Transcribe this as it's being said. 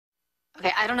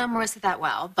Okay, I don't know Marissa that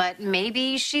well, but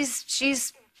maybe she's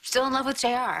still in love with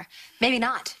JR. Maybe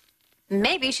not.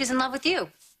 Maybe she's in love with you.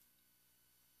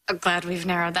 I'm glad we've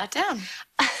narrowed that down.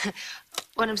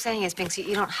 What I'm saying is, Binks,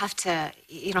 you don't have to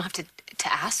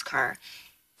ask her.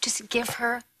 Just give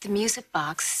her the music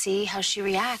box, see how she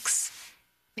reacts.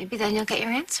 Maybe then you'll get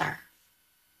your answer.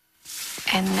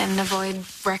 And then avoid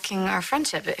wrecking our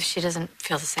friendship if she doesn't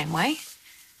feel the same way.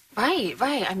 Right.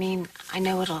 I mean, I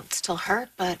know it'll still hurt,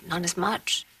 but not as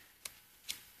much.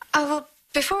 Oh, well,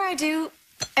 before I do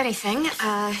anything,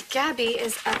 Gabby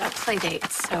is at a play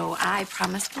date, so I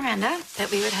promised Miranda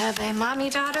that we would have a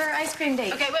mommy-daughter ice cream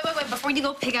date. Okay, wait. Before you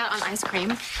go pig out on ice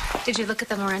cream, did you look at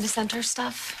the Miranda Center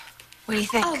stuff? What do you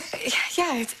think? Oh,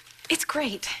 yeah, it's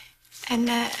great. And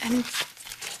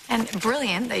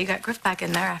brilliant that you got Griff back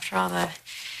in there after all the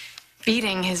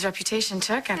beating his reputation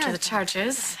took after the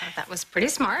charges. That was pretty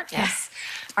smart, yes.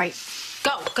 Yeah. All right,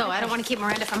 go. Okay. I don't want to keep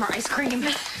Miranda from her ice cream.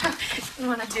 You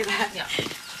want to do that? Yeah.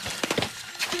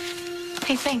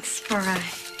 Hey, thanks for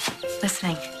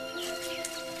listening.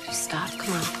 Stop,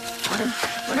 come on.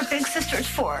 What are big sisters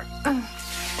for?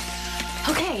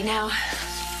 Okay, now,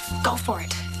 go for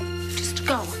it. Just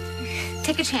go.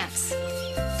 Take a chance.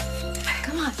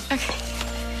 Come on. Okay.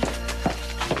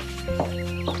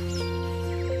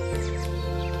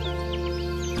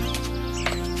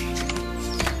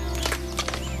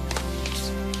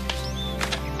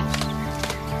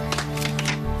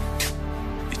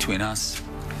 Between us,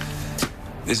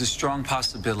 there's a strong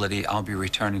possibility I'll be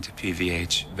returning to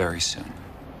PVH very soon.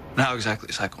 And how exactly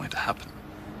is that going to happen?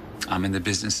 I'm in the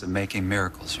business of making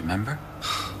miracles, remember?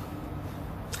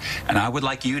 And I would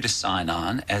like you to sign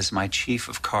on as my chief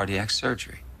of cardiac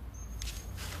surgery.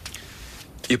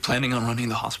 You planning on running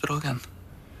the hospital again?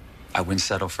 I wouldn't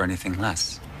settle for anything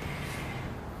less.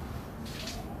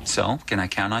 So, can I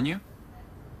count on you?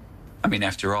 I mean,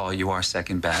 after all, you are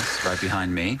second best, right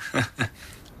behind me.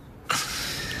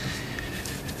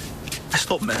 I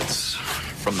stole meds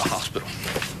from the hospital.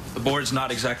 The board's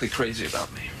not exactly crazy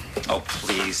about me. Oh,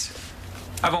 please.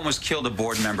 I've almost killed a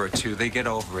board member or two. They get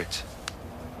over it.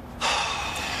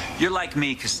 You're like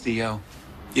me, Castillo.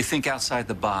 You think outside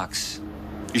the box.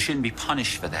 You shouldn't be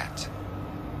punished for that.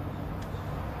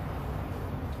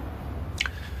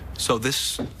 So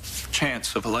this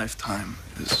chance of a lifetime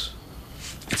is...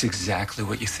 It's exactly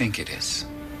what you think it is.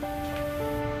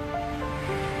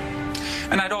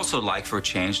 And I'd also like for a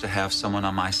change to have someone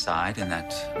on my side in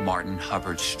that Martin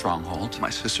Hubbard stronghold. My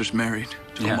sister's married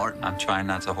to a Martin. I'm trying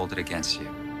not to hold it against you.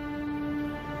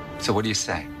 So what do you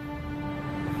say?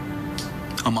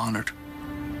 I'm honored.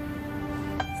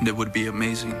 And it would be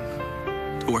amazing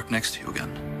to work next to you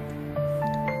again.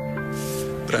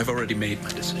 But I've already made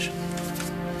my decision.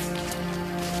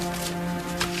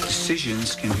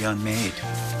 Decisions can be unmade.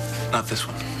 Not this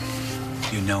one.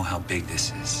 You know how big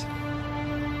this is.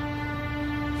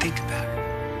 Think about it.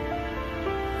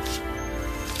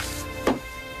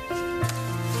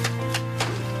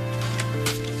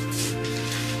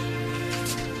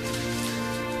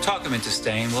 Talk him into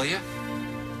staying, will you?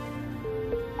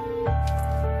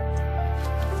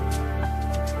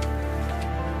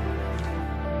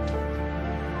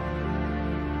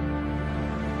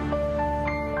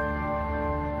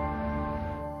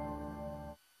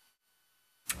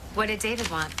 What did David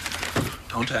want?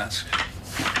 Don't ask.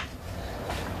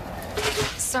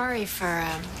 Sorry for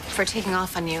taking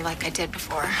off on you like I did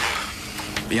before.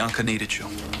 Bianca needed you.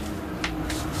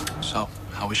 So,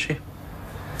 how is she?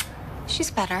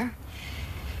 She's better.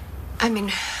 I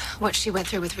mean, what she went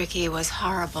through with Ricky was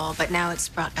horrible, but now it's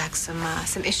brought back some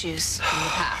issues from the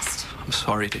past. I'm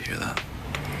sorry to hear that.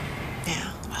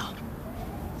 Yeah, well,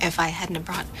 if I hadn't have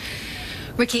brought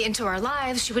Ricky into our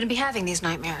lives, she wouldn't be having these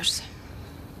nightmares.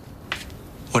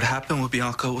 What happened with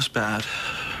Bianca was bad.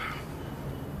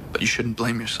 But you shouldn't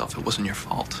blame yourself. It wasn't your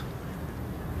fault.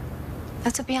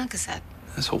 That's what Bianca said.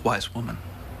 That's a wise woman.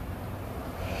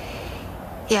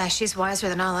 Yeah, she's wiser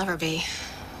than I'll ever be.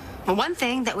 Well, one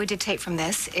thing that we did take from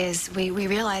this is we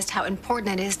realized how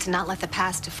important it is to not let the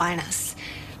past define us.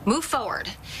 Move forward.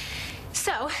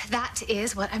 So that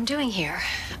is what I'm doing here.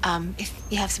 If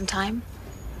you have some time.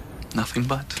 Nothing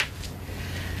but.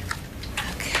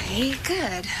 Okay,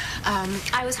 good.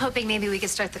 I was hoping maybe we could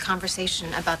start the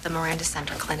conversation about the Miranda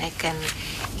Center Clinic, and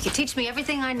you could teach me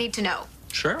everything I need to know.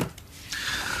 Sure.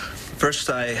 First,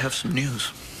 I have some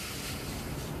news.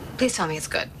 Please tell me it's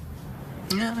good.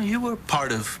 Yeah, you were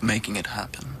part of making it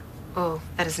happen. Oh,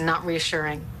 that is not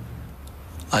reassuring.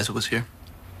 Liza was here.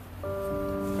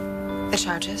 The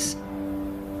charges?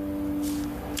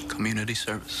 Community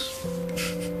service.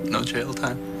 No jail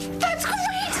time. That's great!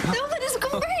 No, that is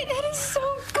great! That is so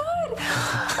good!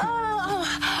 Oh,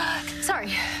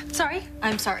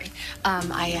 I'm sorry. I'm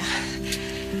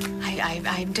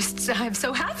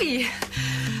so happy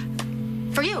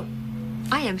for you.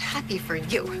 I am happy for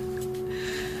you.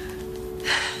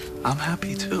 I'm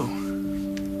happy too.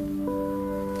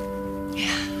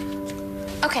 Yeah.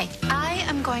 Okay, I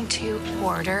am going to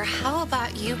order. How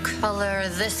about you color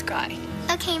this guy?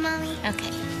 Okay, Mommy.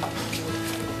 Okay.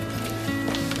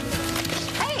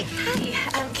 Hey,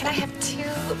 can I have 2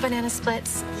 banana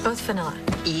splits, both vanilla?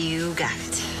 You got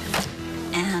it.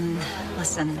 And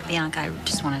listen, Bianca, I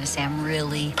just wanted to say I'm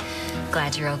really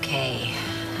glad you're okay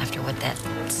after what that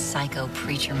psycho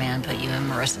preacher man put you and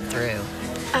Marissa through.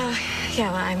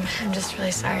 Yeah, well, I'm just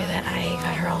really sorry that I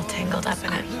got her all tangled up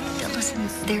in it. Listen,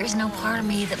 there is no part of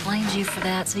me that blames you for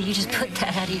that, so you just put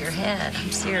that out of your head.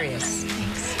 I'm serious.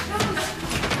 Thanks.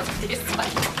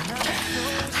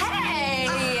 Hey!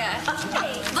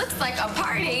 Looks like a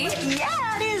party.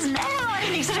 Yeah, it is now. I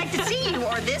didn't expect to see you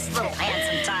or this little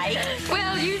handsome tyke.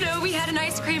 Well, you know, we had an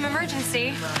ice cream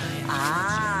emergency.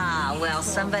 Ah, well,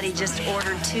 somebody just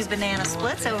ordered 2 banana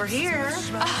splits over here.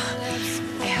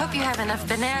 I hope you have enough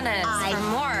bananas for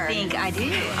more. I think I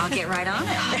do. I'll get right on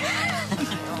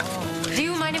it. Do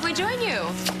you mind if we join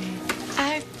you?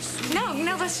 No,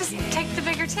 let's just take the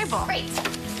bigger table. Great.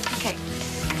 Okay.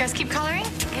 You guys keep coloring?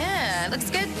 Yeah,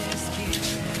 looks good.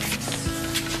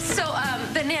 So,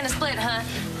 banana split, huh?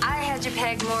 I had you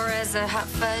pegged more as a hot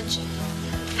fudge.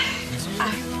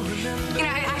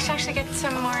 I should actually get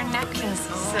some more napkins.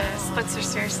 The splits are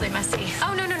seriously messy.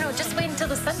 Oh, no. Just wait until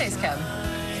the Sundays come.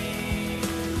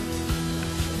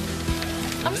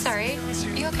 I'm sorry.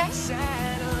 You okay?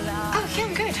 Oh, yeah,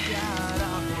 I'm good.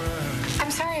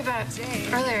 I'm sorry about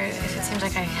earlier. If it seemed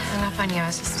like I hung up on you, I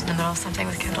was just in the middle of something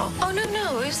with Kendall. Oh,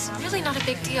 no. It was really not a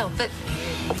big deal. But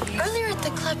earlier at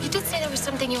the club, you did say there was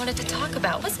something you wanted to talk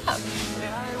about. What's up?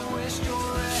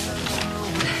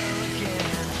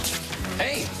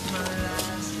 Hey!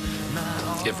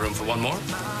 You have room for one more?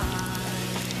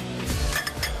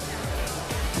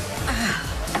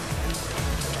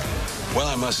 Well,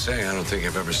 I must say, I don't think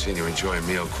I've ever seen you enjoy a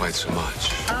meal quite so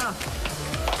much. Oh,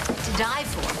 to die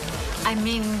for. I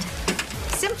mean,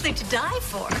 simply to die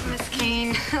for. Miss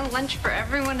Kane, lunch for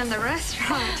everyone in the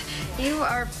restaurant. You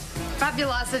are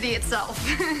fabulosity itself.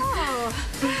 Oh,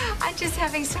 I'm just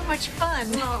having so much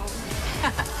fun. Oh.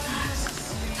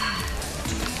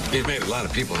 You've made a lot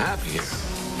of people happy here.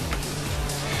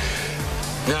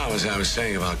 Now, as I was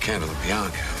saying about Kendall and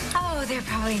Bianca, Oh, they're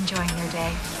probably enjoying their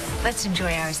day. Let's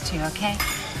enjoy ours too, okay?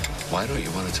 why don't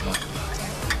you want to talk about it?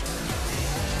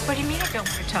 What do you mean I don't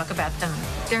want to talk about them?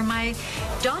 They're my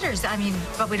daughters. I mean,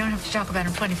 but we don't have to talk about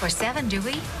them 24/7, do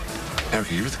we?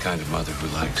 Erica, you're the kind of mother who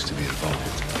likes to be involved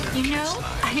in her kids'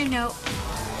 lives.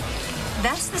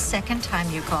 That's the second time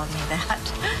you called me that.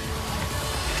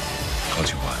 Called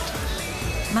you what?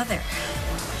 Mother.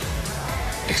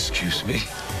 Excuse me?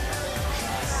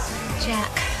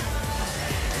 Jack,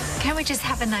 can't we just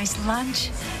have a nice lunch?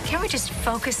 Can't we just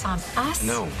focus on us?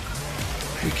 No,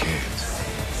 we can't.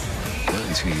 Not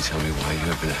until you tell me why you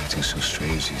have been acting so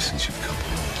strangely since you've come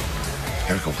home.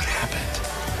 Erica, what happened?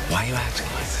 Why are you acting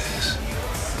like this?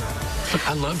 Look,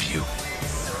 I love you.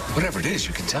 Whatever it is,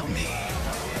 you can tell me.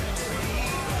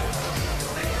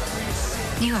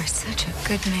 You are such a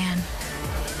good man.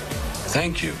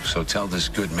 Thank you. So tell this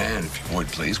good man, if you would,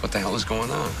 please, what the hell is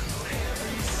going on?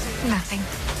 Nothing.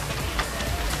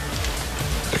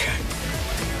 Okay.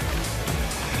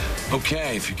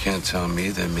 Okay, if you can't tell me,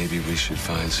 then maybe we should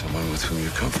find someone with whom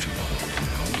you're comfortable. You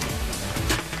know,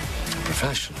 a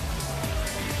professional.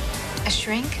 A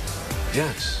shrink?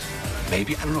 Yes.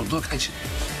 Maybe. I don't know. Look, I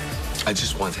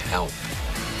just want help.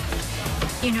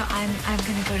 You know, I'm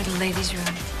gonna go to the ladies'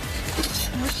 room.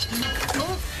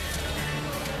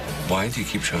 Why do you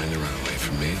keep trying to run away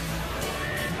from me?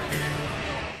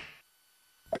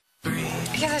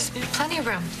 Yeah, there's plenty of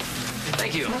room.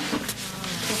 Thank you.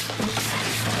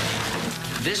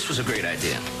 This was a great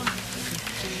idea.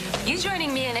 You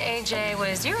joining me and AJ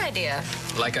was your idea.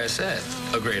 Like I said,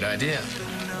 a great idea.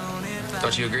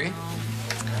 Don't you agree?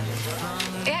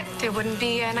 Yeah, there wouldn't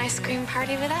be an ice cream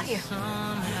party without you.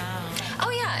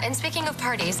 Oh, yeah, and speaking of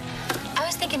parties, I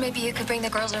was thinking maybe you could bring the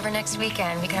girls over next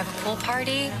weekend. We could have a pool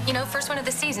party. You know, first one of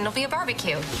the season. It'll be a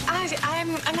barbecue.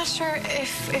 I'm not sure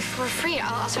if we're free.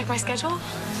 I'll check my schedule.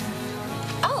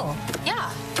 Oh,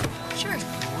 yeah, sure.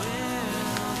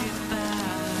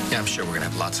 Yeah, I'm sure we're gonna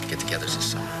have lots of get-togethers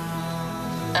this summer.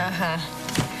 Uh-huh.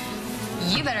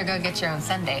 You better go get your own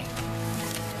sundae.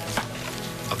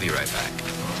 I'll be right back.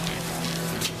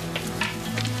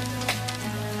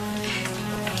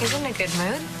 He's in a good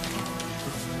mood.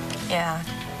 Yeah,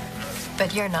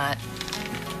 but you're not.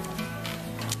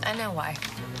 I know why.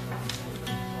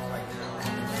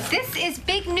 This is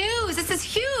big news. This is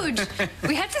huge.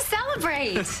 We have to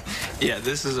celebrate. Yeah,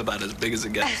 this is about as big as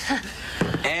it gets.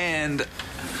 And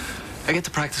I get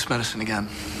to practice medicine again.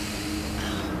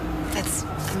 That's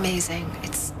amazing.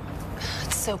 It's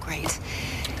so great.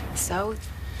 So,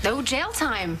 no jail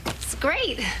time. It's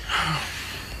great.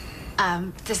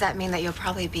 Does that mean that you'll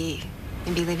probably be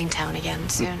leaving town again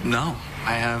soon? No,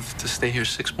 I have to stay here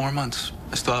 6 more months.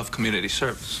 I still have community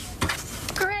service.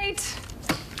 Great.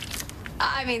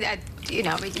 I mean, you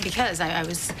know, because I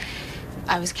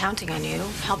was counting on you,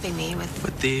 helping me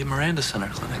with the Miranda Center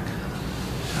Clinic.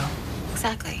 Yeah.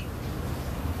 Exactly.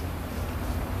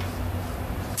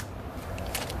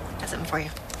 Got something for you.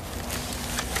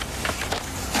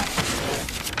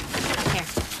 Here.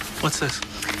 What's this?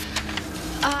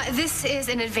 This is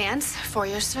in advance for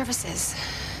your services.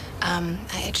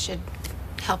 It should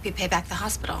help you pay back the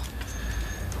hospital.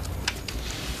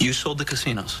 You sold the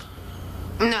casinos?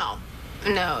 No,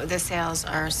 the sales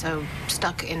are so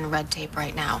stuck in red tape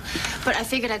right now. But I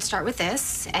figured I'd start with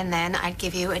this, and then I'd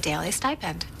give you a daily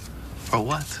stipend. For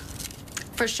what?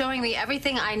 For showing me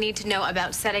everything I need to know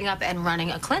about setting up and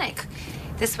running a clinic.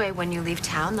 This way, when you leave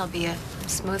town, there'll be a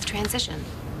smooth transition.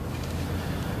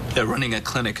 Yeah, running a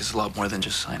clinic is a lot more than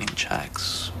just signing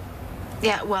checks.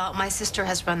 Yeah, well, my sister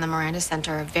has run the Miranda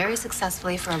Center very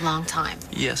successfully for a long time.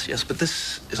 Yes, but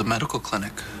this is a medical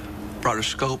clinic. Broader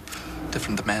scope,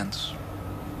 different demands.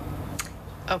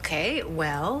 Okay,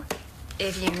 well,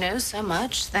 if you know so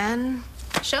much, then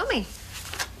show me.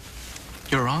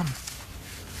 You're on.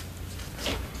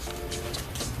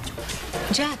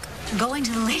 Jack, going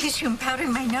to the ladies' room,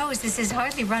 powdering my nose. This is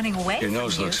hardly running away. Your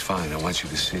nose from you. looks fine. I want you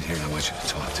to sit here and I want you to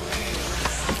talk to me.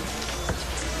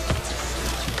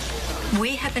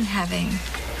 We have been having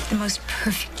the most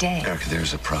perfect day. Erica,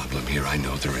 there's a problem here. I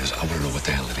know there is. I want to know what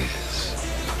the hell it is.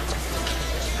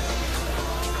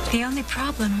 The only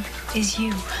problem is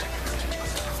you.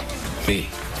 Me?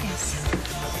 Yes.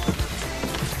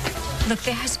 Look,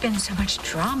 there has been so much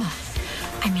drama.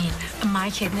 I mean, my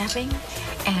kidnapping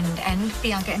and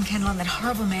Bianca and Kendall and that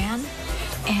horrible man.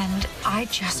 And I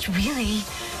just really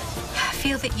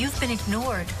feel that you've been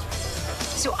ignored.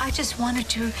 So I just wanted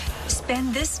to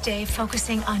spend this day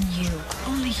focusing on you,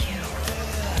 only you.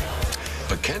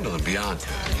 But Kendall and Bianca,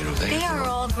 you know, They are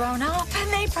all grown up, and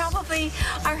they probably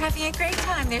are having a great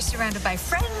time. They're surrounded by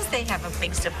friends. They have a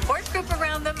big support group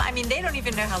around them. I mean, they don't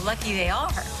even know how lucky they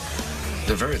are.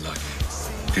 They're very lucky.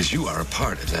 Because you are a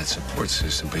part of that support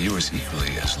system, but you are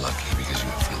equally as lucky because you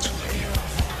have friends who love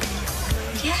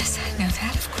you. Yes, I know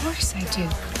that. Of course I do.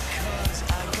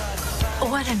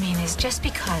 What I mean is, just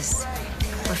because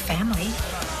we're family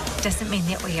doesn't mean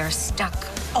that we are stuck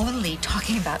only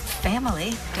talking about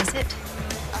family, does it?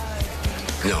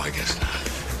 No, I guess not.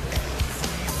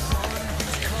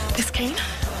 Miss Kane,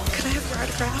 could I have your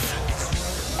autograph?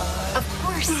 Of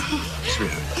course.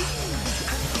 Sweetheart.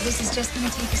 This is just going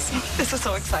to take a second. This is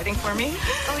so exciting for me.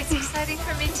 Oh, it's exciting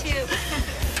for me, too.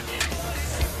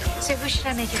 So who should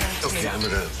I make it out to? Okay, I'm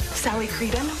gonna... Sally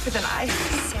Creedon with an I.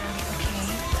 Sally, okay.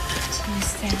 To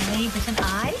Sally with an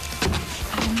I.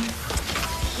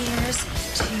 Here's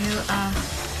to a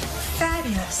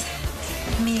fabulous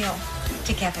meal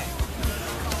together.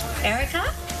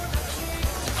 Erica?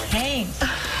 Kane.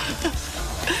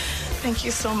 Thank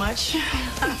you so much.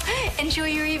 Enjoy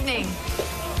your evening.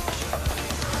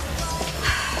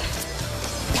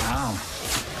 Wow.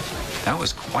 That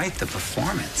was quite the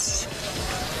performance.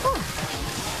 Ooh.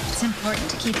 It's important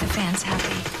to keep the fans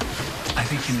happy. I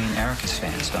think you mean Erica's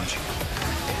fans, don't you?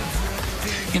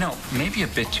 You know, maybe a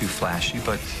bit too flashy,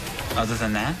 but other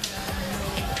than that,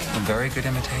 a very good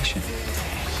imitation.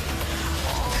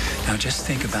 Now just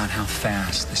think about how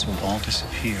fast this will all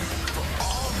disappear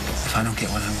if I don't get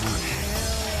what I want.